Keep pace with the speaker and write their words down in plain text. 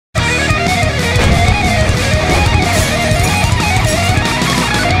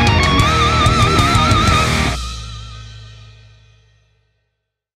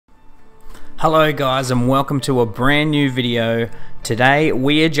Hello guys, and welcome to a brand new video. Today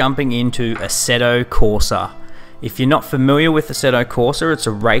we are jumping into Assetto Corsa. If you're not familiar with Assetto Corsa, it's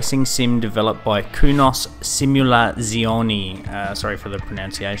a racing sim developed by Kunos Simulazioni. Sorry for the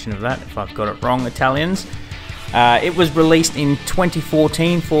pronunciation of that if I've got it wrong, Italians. It was released in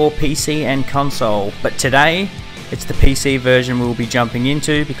 2014 for PC and console, but today it's the PC version we'll be jumping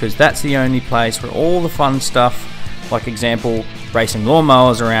into because that's the only place where all the fun stuff, like example, racing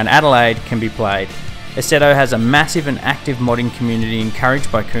lawnmowers around Adelaide, can be played. Assetto has a massive and active modding community encouraged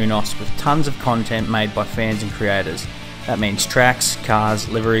by Kunos with tons of content made by fans and creators. That means tracks, cars,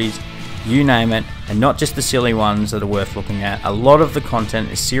 liveries, you name it, and not just the silly ones that are worth looking at. A lot of the content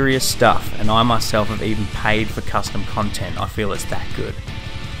is serious stuff, and I myself have even paid for custom content. I feel it's that good.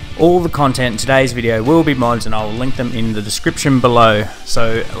 All the content in today's video will be mods, and I will link them in the description below.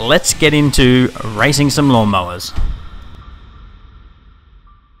 So let's get into racing some lawnmowers.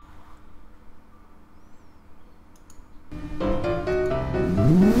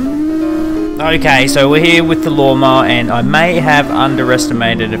 Okay, so we're here with the lawnmower, and I may have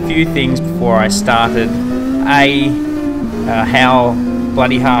underestimated a few things before I started. How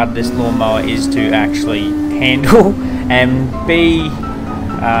bloody hard this lawnmower is to actually handle, and B,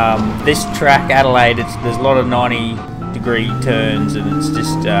 this track, Adelaide, there's a lot of 90-degree turns, and it's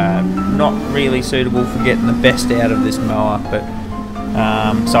just not really suitable for getting the best out of this mower. But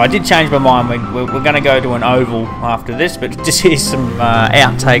so I did change my mind. We're going to go to an oval after this, but just here's some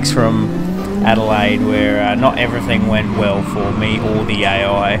outtakes from Adelaide where not everything went well for me or the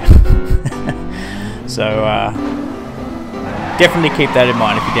AI. So definitely keep that in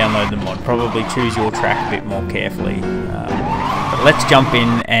mind if you download the mod. Probably choose your track a bit more carefully. But let's jump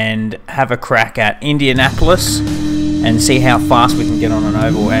in and have a crack at Indianapolis and see how fast we can get on an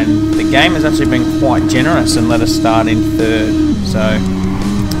oval. And the game has actually been quite generous and let us start in third. So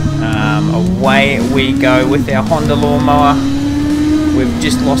away we go with our Honda lawnmower. We've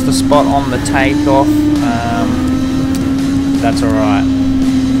just lost a spot on the takeoff. That's alright.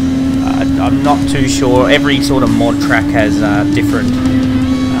 I'm not too sure. Every sort of mod track has different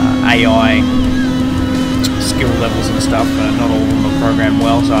AI skill levels and stuff. Not all of them are programmed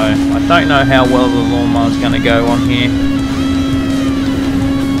well, so I don't know how well the lawnmower's going to go on here.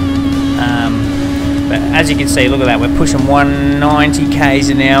 But as you can see, look at that. We're pushing 190 k's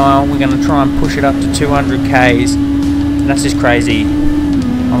an hour. We're going to try and push it up to 200 k's. And that's just crazy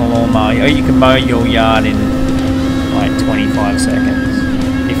on a lawnmower. You can mow your yard in like 25 seconds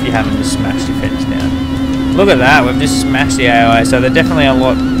if you haven't just smashed your fence down. Look at that, we've just smashed the AI, so they're definitely a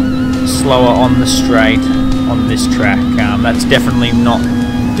lot slower on the straight on this track. That's definitely not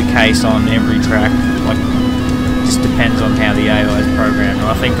the case on every track. Like, it just depends on how the AI is programmed.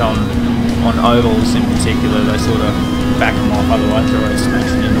 I think on ovals in particular, they sort of back them off, otherwise they're always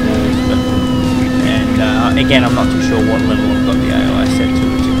smashing into walls. But again, I'm not too sure what level I've got the AI set to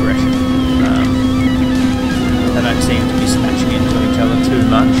its aggression. They don't seem to be smashing into each other too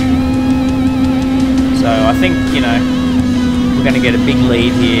much. So I think, you know, we're going to get a big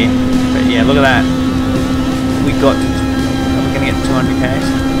lead here. But yeah, look at that. We're going to get 200 k's.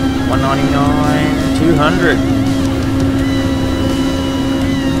 199, 200.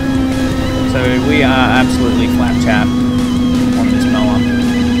 So we are absolutely flat chap on this mower.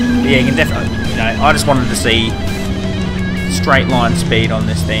 But yeah, you can definitely, you know, I just wanted to see straight line speed on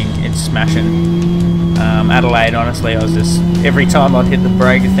this thing. It's smashing. Adelaide, honestly, I was just, every time I'd hit the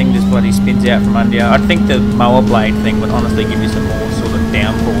brake, the thing just bloody spins out from under you. I think the mower blade thing would honestly give you some more sort of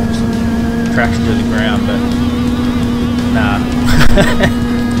downforce and traction to the ground, but nah,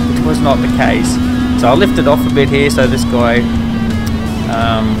 which was not the case. So I'll lift it off a bit here so this guy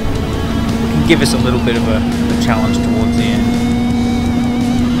can give us a little bit of a challenge towards the end.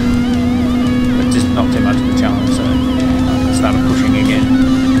 Just not too much of a challenge, so I started pushing again.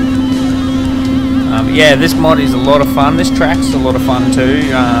 Yeah, this mod is a lot of fun. This track's a lot of fun too.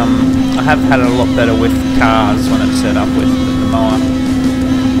 I have had it a lot better with cars when it's set up with the mower.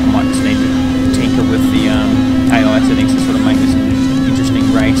 I might just need to tinker with the AI settings to sort of make this an interesting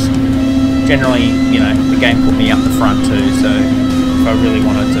race. Generally, you know, the game put me up the front too, so if I really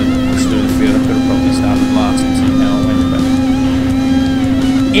wanted to push through the field, I could have probably started last and seen how I went. But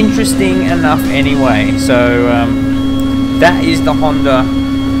interesting enough anyway. So that is the Honda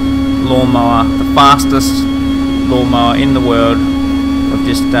lawnmower, the fastest lawnmower in the world. We're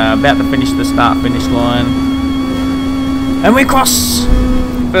just about to finish the start-finish line, and we cross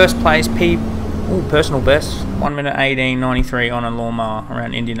first place, personal best, 1 minute 18:93 on a lawnmower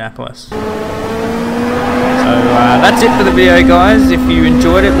around Indianapolis. So that's it for the video, guys. If you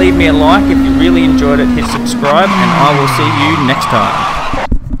enjoyed it, leave me a like. If you really enjoyed it, hit subscribe, and I will see you next time.